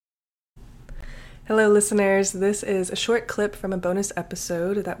Hello, listeners. This is a short clip from a bonus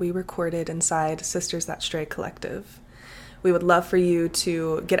episode that we recorded inside Sisters That Stray Collective. We would love for you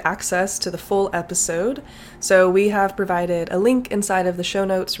to get access to the full episode, so we have provided a link inside of the show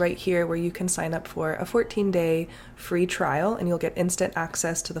notes right here where you can sign up for a 14-day free trial, and you'll get instant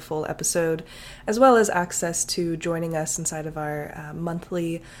access to the full episode, as well as access to joining us inside of our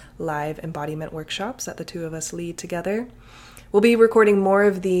monthly live embodiment workshops that the two of us lead together. We'll be recording more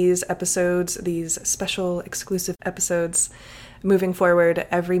of these episodes, these special exclusive episodes, moving forward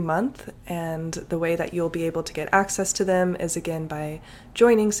every month, and the way that you'll be able to get access to them is again by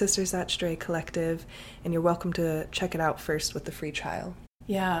joining Sisters That Stray Collective, and you're welcome to check it out first with the free trial.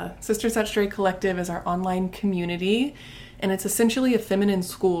 Yeah, Sisters That Stray Collective is our online community, and it's essentially a feminine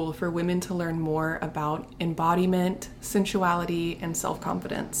school for women to learn more about embodiment, sensuality, and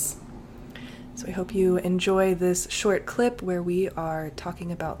self-confidence. So I hope you enjoy this short clip where we are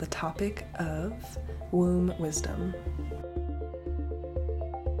talking about the topic of womb wisdom.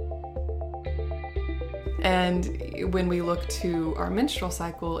 And when we look to our menstrual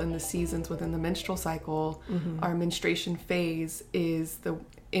cycle and the seasons within the menstrual cycle, our menstruation phase is the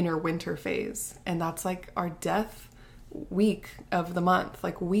inner winter phase. And that's like our death week of the month.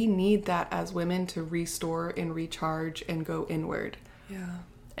 Like, we need that as women to restore and recharge and go inward. Yeah.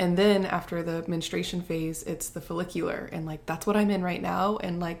 And then after the menstruation phase, it's the follicular. And like, that's what I'm in right now.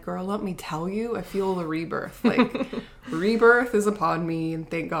 And like, girl, let me tell you, I feel the rebirth. Like, rebirth is upon me, and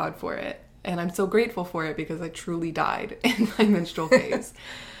thank God for it. And I'm so grateful for it because I truly died in my menstrual phase.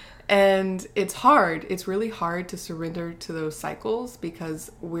 And it's hard. It's really hard to surrender to those cycles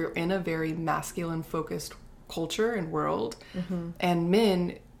because we're in a very masculine focused culture and world. And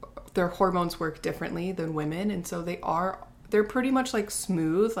men, their hormones work differently than women. And so they're pretty much like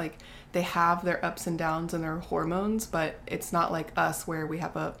smooth. Like, they have their ups and downs in their hormones, but it's not like us where we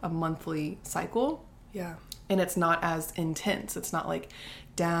have a monthly cycle. Yeah. And it's not as intense. It's not like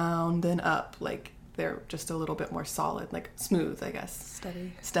down then up. Like, they're just a little bit more solid, like smooth, I guess.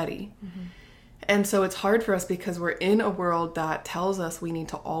 Steady. And so it's hard for us because we're in a world that tells us we need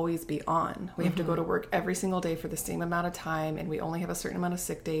to always be on. We have to go to work every single day for the same amount of time, and we only have a certain amount of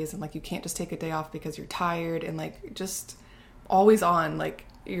sick days, and like, you can't just take a day off because you're tired, and like, just always on. Like,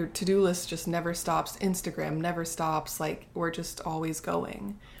 your to-do list just never stops. Instagram never stops. Like, we're just always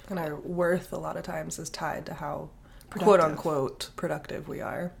going. And our worth a lot of times is tied to how Productive. quote unquote productive we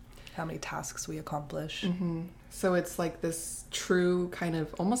are, how many tasks we accomplish. So it's like this true kind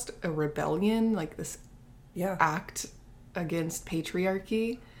of almost a rebellion, like this act against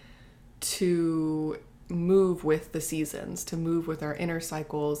patriarchy to move with the seasons, to move with our inner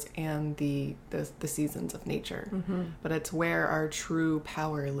cycles and the seasons of nature. But it's where our true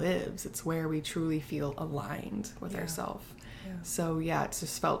power lives. It's where we truly feel aligned with ourselves. So it's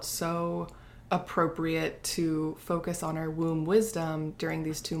just felt so appropriate to focus on our womb wisdom during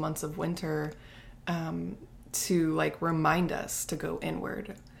these 2 months of winter, to like remind us to go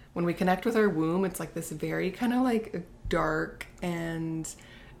inward. When we connect with our womb, it's like this very kind of like dark and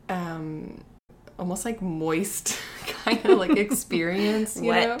almost like moist kind of like experience, you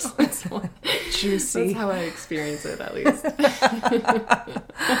Wet. know? It's Juicy. That's how I experience it, at least.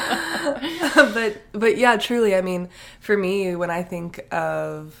 But yeah, truly, I mean, for me, when I think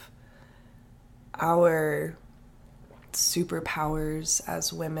of our superpowers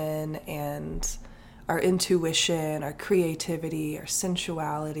as women and our intuition, our creativity, our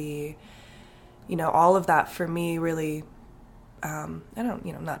sensuality, you know, all of that for me really,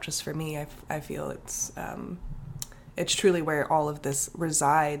 not just for me, I feel it's truly where all of this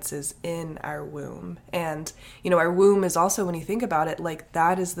resides, is in our womb. And, you know, our womb is also, when you think about it, like,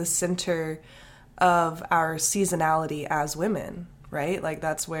 that is the center of our seasonality as women, right? Like,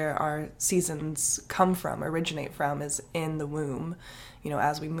 that's where our seasons originate from, is in the womb, you know,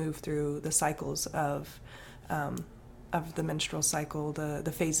 as we move through the cycles of the menstrual cycle,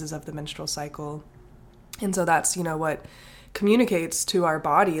 the phases of the menstrual cycle. And so that's, you know, what communicates to our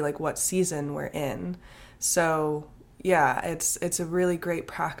body, like, what season we're in. So yeah, it's a really great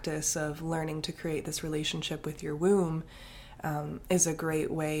practice of learning to create this relationship with your womb, is a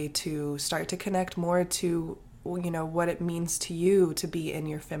great way to start to connect more to, you know, what it means to you to be in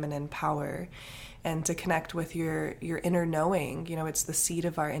your feminine power, and to connect with your inner knowing. You know, it's the seat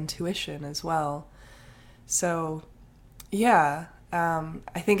of our intuition as well. So yeah,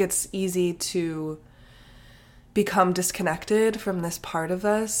 I think it's easy to become disconnected from this part of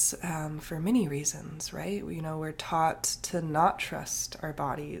us, for many reasons, right? You know, we're taught to not trust our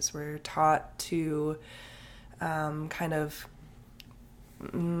bodies. We're taught to kind of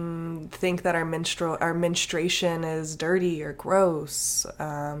think that our menstruation is dirty or gross,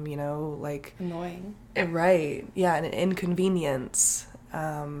 like annoying. Right. Yeah. And an inconvenience.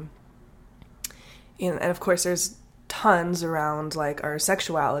 And of course there's tons around like our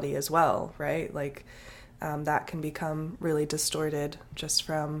sexuality as well, right? Like, that can become really distorted just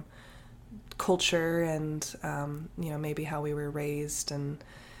from culture and, maybe how we were raised and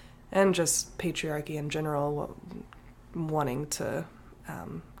just patriarchy in general, wanting to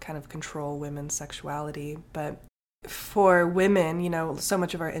kind of control women's sexuality. But for women, so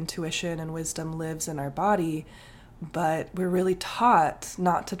much of our intuition and wisdom lives in our body, but we're really taught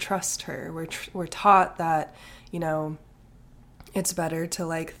not to trust her. We're taught that, it's better to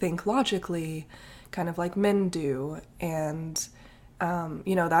like think logically, kind of like men do. And,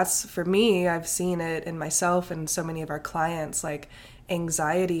 that's, for me, I've seen it in myself and so many of our clients, like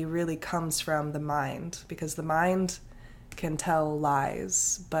anxiety really comes from the mind, because the mind can tell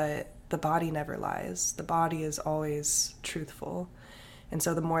lies, but the body never lies. The body is always truthful. And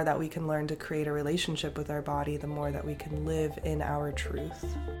so the more that we can learn to create a relationship with our body, the more that we can live in our truth.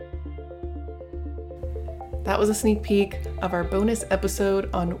 That was a sneak peek of our bonus episode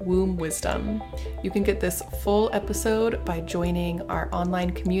on womb wisdom. You can get this full episode by joining our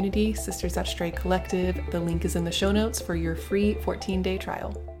online community, Sisters That Stray Collective. The link is in the show notes for your free 14-day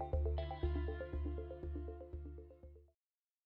trial.